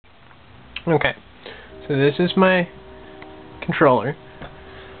Okay, so this is my controller.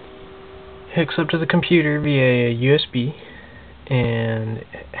 Hooks up to the computer via a USB, and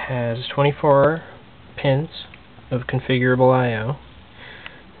it has 24 pins of configurable I/O.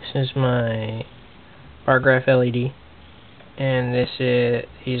 This is my bar graph LED, and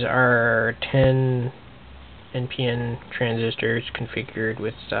these are 10 NPN transistors configured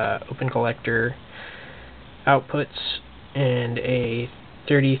with open collector outputs and a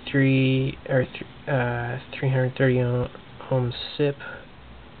 330 ohm SIP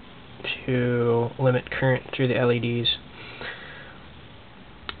to limit current through the LEDs.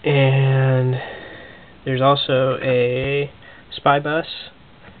 And there's also a SPI bus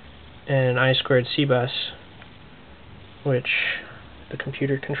and an I2C bus, which the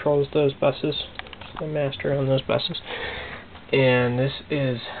computer controls those buses, the master on those buses. And this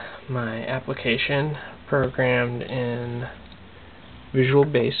is my application programmed in Visual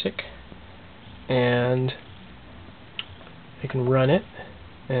Basic, and I can run it,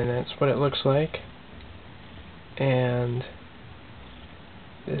 and that's what it looks like. And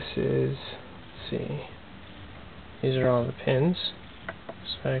this is, let's see, these are all the pins,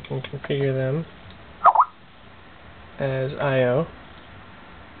 so I can configure them as I/O.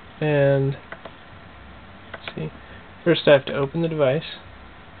 And let's see, first I have to open the device,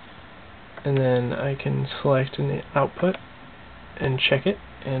 and then I can select an output and check it,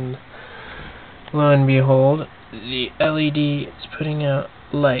 and lo and behold, the LED is putting out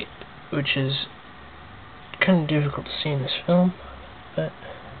light, which is kind of difficult to see in this film, but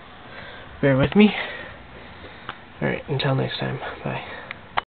bear with me. Alright, until next time, bye.